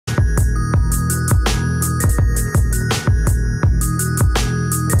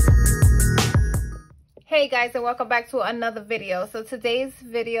Hey guys, and welcome back to another video. So today's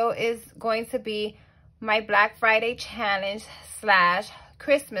video is going to be my Black Friday challenge /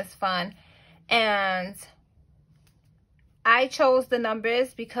 Christmas fun, and I chose the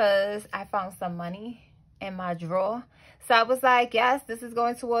numbers because I found some money in my drawer. So I was like, yes, this is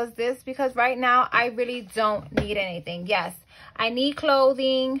going towards this, because right now I really don't need anything. Yes, I need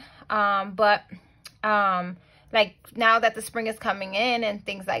clothing, but like now that the spring is coming in and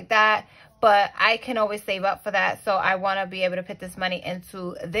things like that, but I can always save up for that. So I want to be able to put this money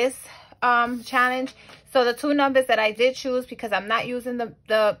into this challenge. So the two numbers that I did choose, because I'm not using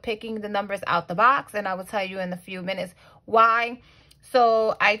the picking the numbers out the box, and I will tell you in a few minutes why.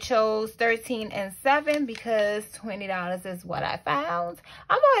 So I chose 13 and 7 because $20 is what I found.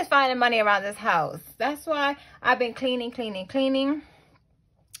 I'm always finding money around this house. That's why I've been cleaning.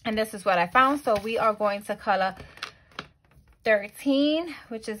 And this is what I found. So we are going to color 13,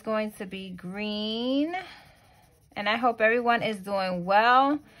 which is going to be green. And I hope everyone is doing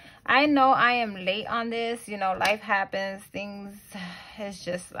well. I know I am late on this. You know, life happens. Things, it's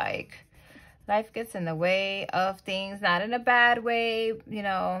just like life gets in the way of things. Not in a bad way, you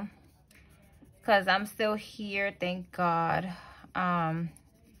know, because I'm still here, thank God.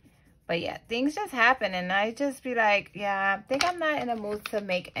 But yeah, things just happen, and I just be like, yeah, I think I'm not in a mood to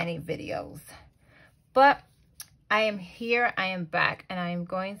make any videos. But I am here, I am back, and I am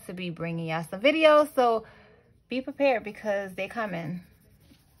going to be bringing y'all some videos. So be prepared, because they coming,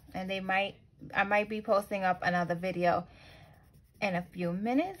 and I might be posting up another video in a few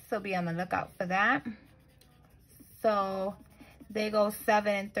minutes. So be on the lookout for that. So there goes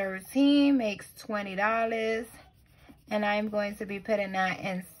 7 and 13 makes $20. And I'm going to be putting that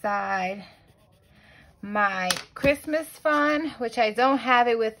inside my Christmas fund, which I don't have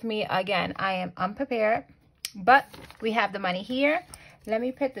it with me. Again, I am unprepared, but we have the money here. Let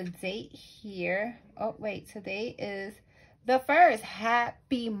me put the date here. Oh, wait, today is the 1st.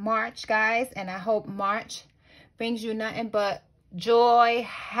 Happy March, guys. And I hope March brings you nothing but joy,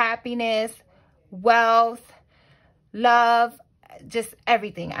 happiness, wealth, love, just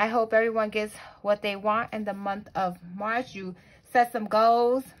everything. I hope everyone gets what they want in the month of March. You set some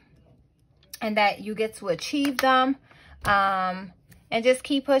goals and that you get to achieve them, and just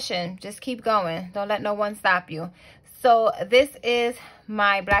keep pushing, just keep going. Don't let no one stop you. So this is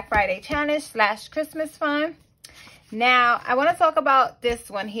my Black Friday challenge / Christmas fund. Now I want to talk about this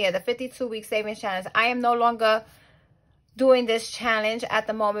one here, the 52-week savings challenge. I am no longer doing this challenge at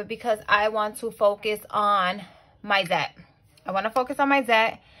the moment because I want to focus on my debt. I want to focus on my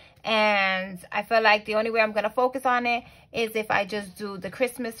debt, and I feel like the only way I'm going to focus on it is if I just do the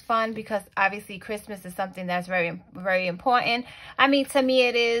Christmas fund, because obviously Christmas is something that's very, very important. I mean, to me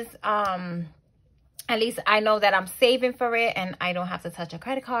it is. At least I know that I'm saving for it and I don't have to touch a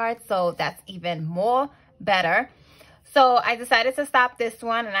credit card, so that's even more better. So I decided to stop this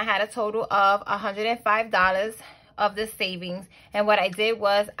one, and I had a total of $105 of the savings. And what I did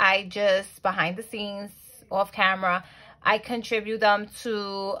was I just, behind the scenes, off camera, I contribute them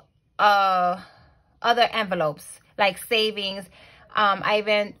to other envelopes like savings. I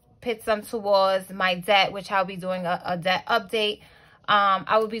even put some towards my debt, which I'll be doing a debt update.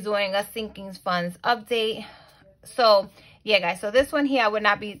 I will be doing a sinking funds update. So yeah, guys, so this one here I would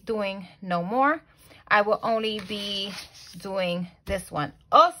not be doing no more. I will only be doing this one.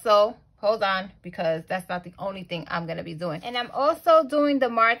 Also, hold on, because that's not the only thing I'm going to be doing. And I'm also doing the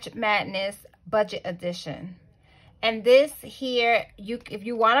March Madness Budget Edition. And this here, if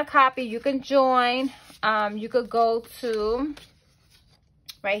you want a copy, you can join. You could go to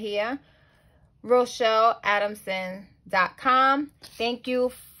right here, RochelleAdamson.com. Thank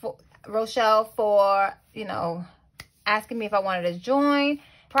you, Rochelle, for, you know, asking me if I wanted to join.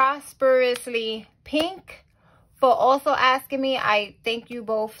 Prosperously Pink for also asking me. I thank you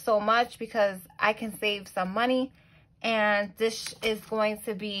both so much, because I can save some money. And this is going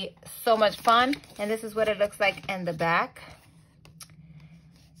to be so much fun. And this is what it looks like in the back.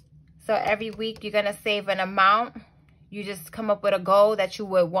 So every week you're going to save an amount. You just come up with a goal that you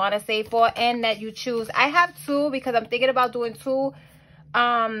would want to save for, and that you choose. I have 2 because I'm thinking about doing 2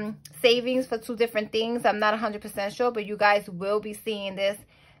 savings for 2 different things. I'm not 100% sure, but you guys will be seeing this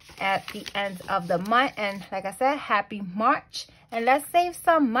at the end of the month. And like I said, happy March. And let's save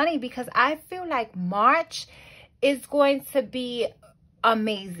some money, because I feel like March is going to be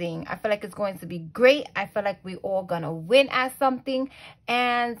amazing. I feel like it's going to be great. I feel like we all gonna win at something.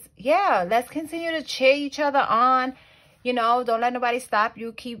 And yeah, let's continue to cheer each other on. You know, don't let nobody stop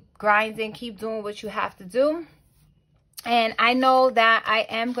you. Keep grinding, keep doing what you have to do. And I know that I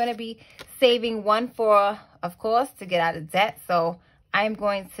am going to be saving one for, of course, to get out of debt. So I'm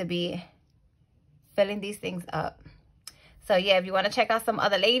going to be filling these things up. So yeah, if you want to check out some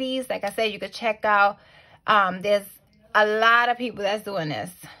other ladies, like I said, you could check out, there's a lot of people that's doing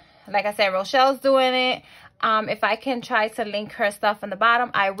this. Like I said, Rochelle's doing it. If I can try to link her stuff on the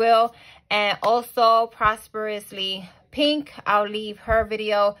bottom, I will. And also Prosperously Pink, I'll leave her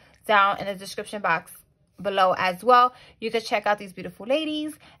video down in the description box below as well. You could check out these beautiful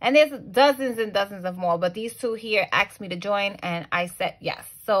ladies, and there's dozens and dozens of more, but these two here asked me to join and I said yes.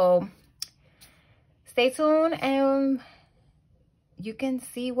 So stay tuned and you can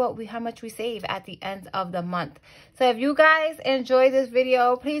see how much we save at the end of the month. So if you guys enjoyed this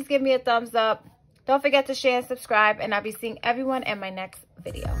video, please give me a thumbs up. Don't forget to share and subscribe, and I'll be seeing everyone in my next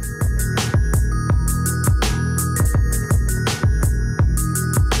video.